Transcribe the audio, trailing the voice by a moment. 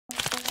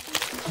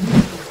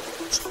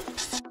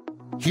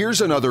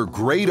Here's another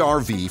great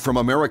RV from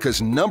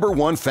America's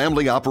 #1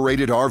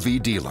 family-operated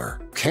RV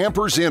dealer,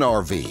 Campers Inn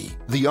RV,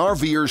 the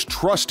RVer's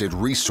trusted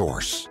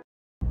resource.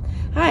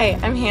 Hi,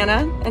 I'm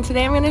Hannah, and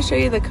today I'm going to show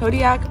you the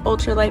Kodiak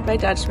Ultra-Lite by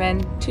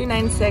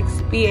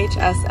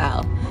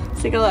Dutchmen-296BHSL.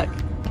 Let's take a look.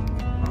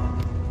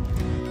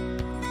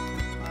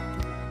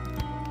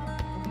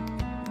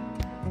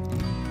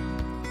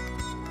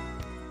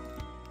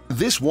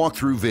 This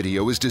walkthrough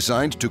video is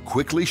designed to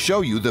quickly show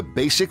you the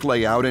basic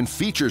layout and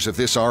features of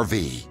this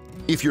RV.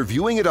 If you're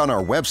viewing it on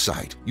our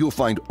website, you'll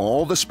find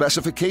all the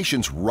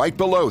specifications right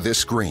below this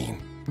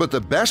screen. But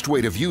the best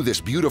way to view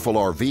this beautiful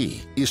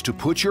RV is to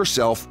put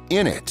yourself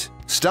in it.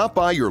 Stop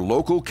by your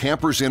local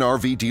Campers Inn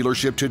RV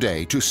dealership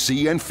today to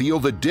see and feel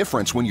the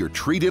difference when you're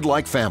treated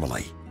like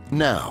family.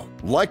 Now,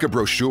 like a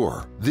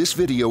brochure, this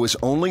video is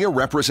only a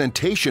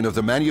representation of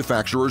the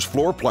manufacturer's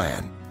floor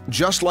plan.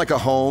 Just like a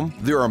home,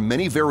 there are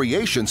many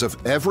variations of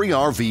every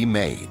RV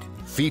made.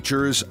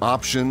 Features,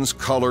 options,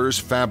 colors,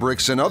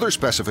 fabrics, and other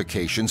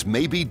specifications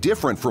may be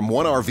different from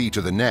one RV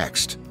to the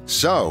next.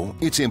 So,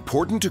 it's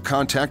important to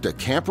contact a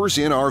Campers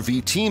Inn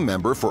RV team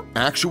member for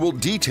actual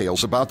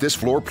details about this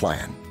floor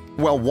plan.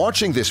 While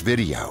watching this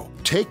video,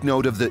 take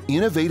note of the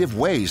innovative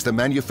ways the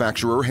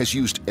manufacturer has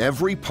used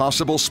every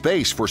possible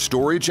space for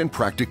storage and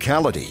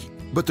practicality.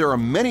 But there are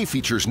many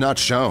features not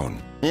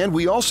shown, and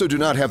we also do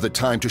not have the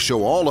time to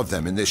show all of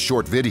them in this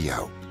short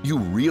video. You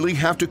really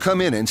have to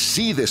come in and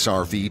see this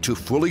RV to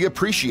fully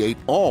appreciate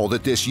all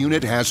that this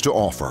unit has to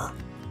offer.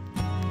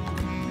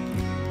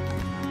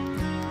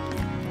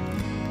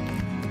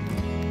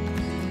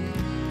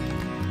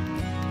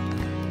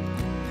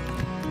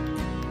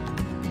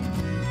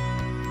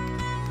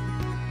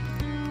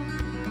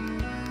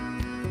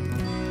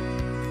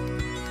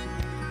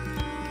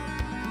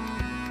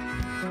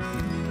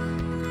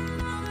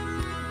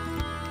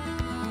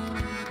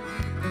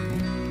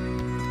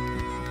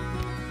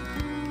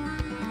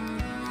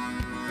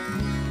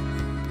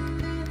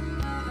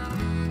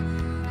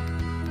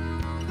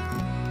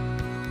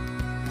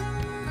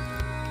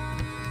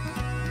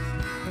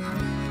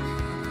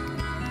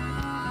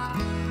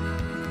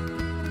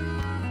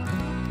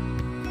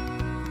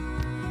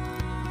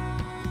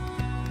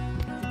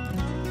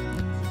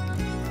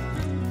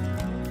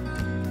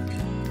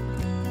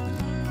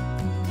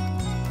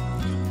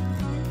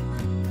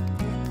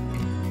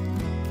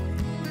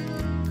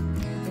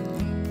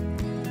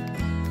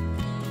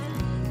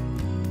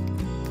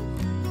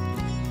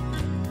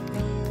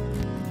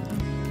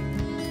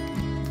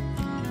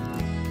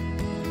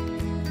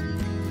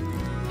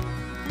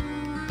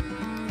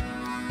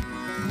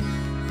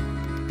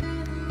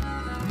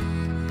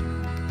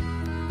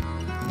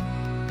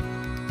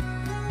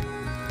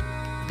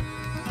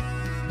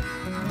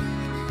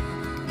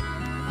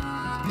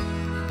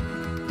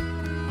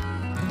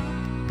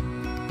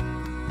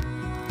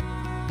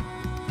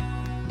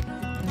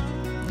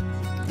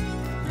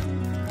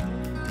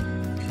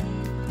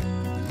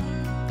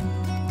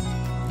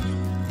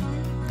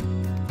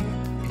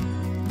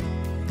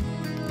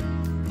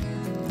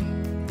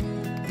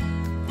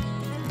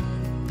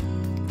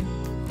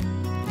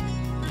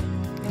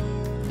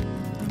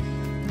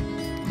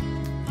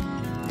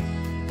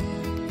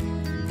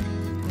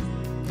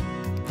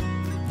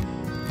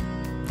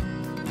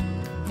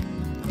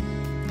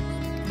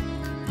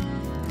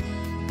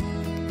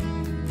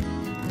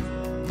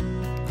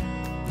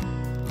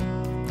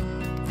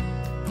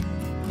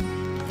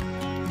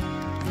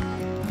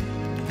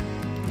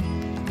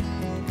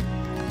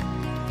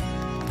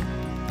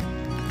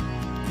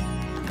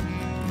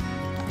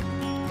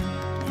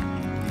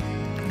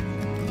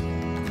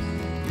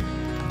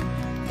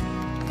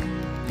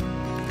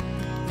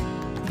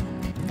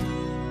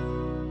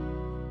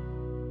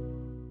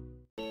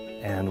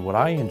 And what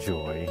I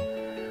enjoy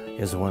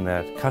is when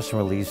that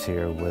customer leaves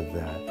here with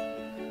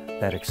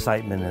that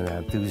excitement and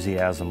that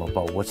enthusiasm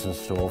about what's in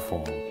store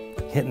for them.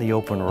 Hitting the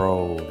open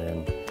road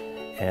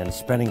and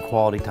spending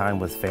quality time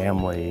with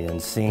family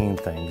and seeing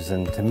things.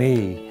 And to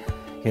me,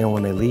 you know,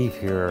 when they leave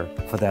here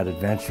for that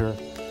adventure,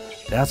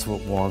 that's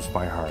what warms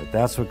my heart.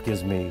 That's what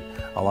gives me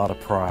a lot of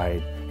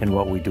pride in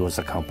what we do as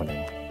a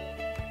company.